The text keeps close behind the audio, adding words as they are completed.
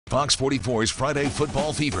Fox 44's Friday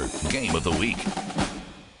Football Fever Game of the Week.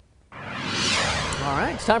 All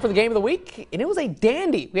right, it's time for the Game of the Week, and it was a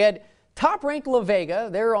dandy. We had top-ranked La Vega.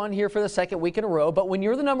 They're on here for the second week in a row, but when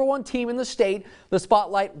you're the #1 team in the state, the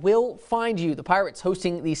spotlight will find you. The Pirates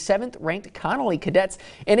hosting the 7th-ranked Connally Cadets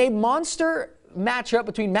in a monster matchup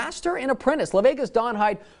between master and apprentice. La Vega's Don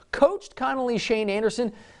Hyde coached Connally Shane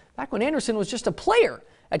Anderson back when Anderson was just a player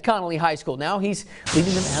at Connally High School. Now he's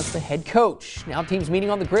leading them as the head coach. Now teams meeting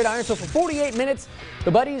on the gridiron, so for 48 minutes,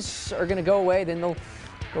 the buddies are going to go away, then they'll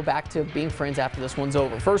go back to being friends after this one's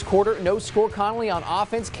over. First quarter, no score. Connally on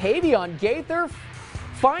offense. Kavion Gaither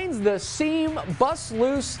finds the seam, busts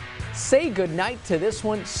loose. Say goodnight to this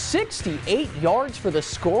one. 68 yards for the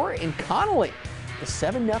score, and Connally, the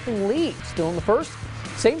 7-0 lead. Still in the first.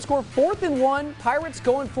 Same score, 4th and 1. Pirates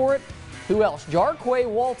going for it. Who else? Jarquay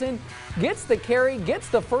Walton gets the carry, gets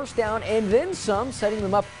the first down, and then some, setting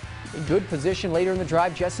them up in good position later in the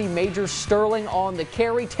drive. Jesse Major Sterling on the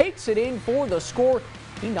carry, takes it in for the score.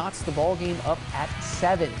 He knots the ball game up at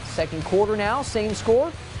 7. Second quarter now, same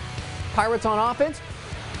score. Pirates on offense.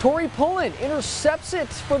 Torrey Pullen intercepts it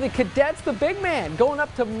for the Cadets. The big man going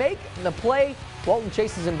up to make the play. Walton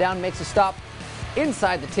chases him down, makes a stop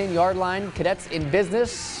inside the 10-yard line. Cadets in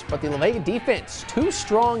business, but the La Vega defense too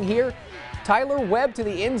strong here. Tyler Webb to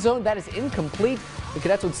the end zone. That is incomplete. The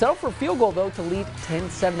Cadets would settle for a field goal, though, to lead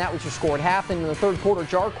 10-7. That was your score at half. And in the third quarter,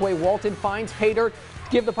 Jarquay Walton finds pay dirt to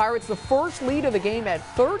give the Pirates the first lead of the game at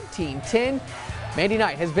 13-10. Mandy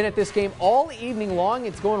Knight has been at this game all evening long.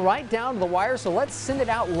 It's going right down to the wire, so let's send it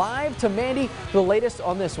out live to Mandy for the latest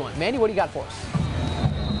on this one. Mandy, what do you got for us?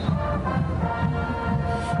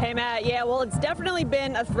 Hey, Matt. Yeah, well, it's definitely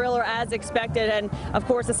been a thriller as expected. And, of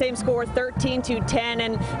course, the same score, 13-10.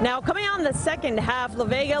 And now coming on the second half, La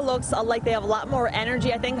Vega looks like they have a lot more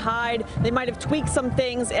energy. I think Hyde, they might have tweaked some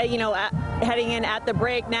things, heading in at the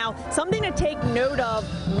break. Now, something to take note of,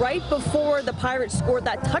 right before the Pirates scored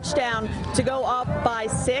that touchdown to go up by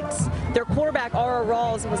 6, their quarterback, Ara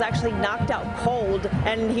Rawls, was actually knocked out cold.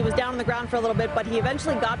 And he was down on the ground for a little bit, but he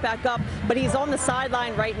eventually got back up. But he's on the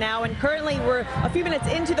sideline right now. And currently, we're a few minutes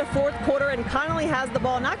into the fourth quarter, and Connally has the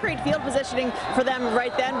ball. Not great field positioning for them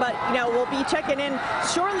right then, but we'll be checking in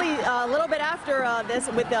shortly, a little bit after this,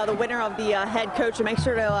 with the winner of the head coach. And make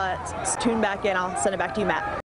sure to tune back in. I'll send it back to you, Matt.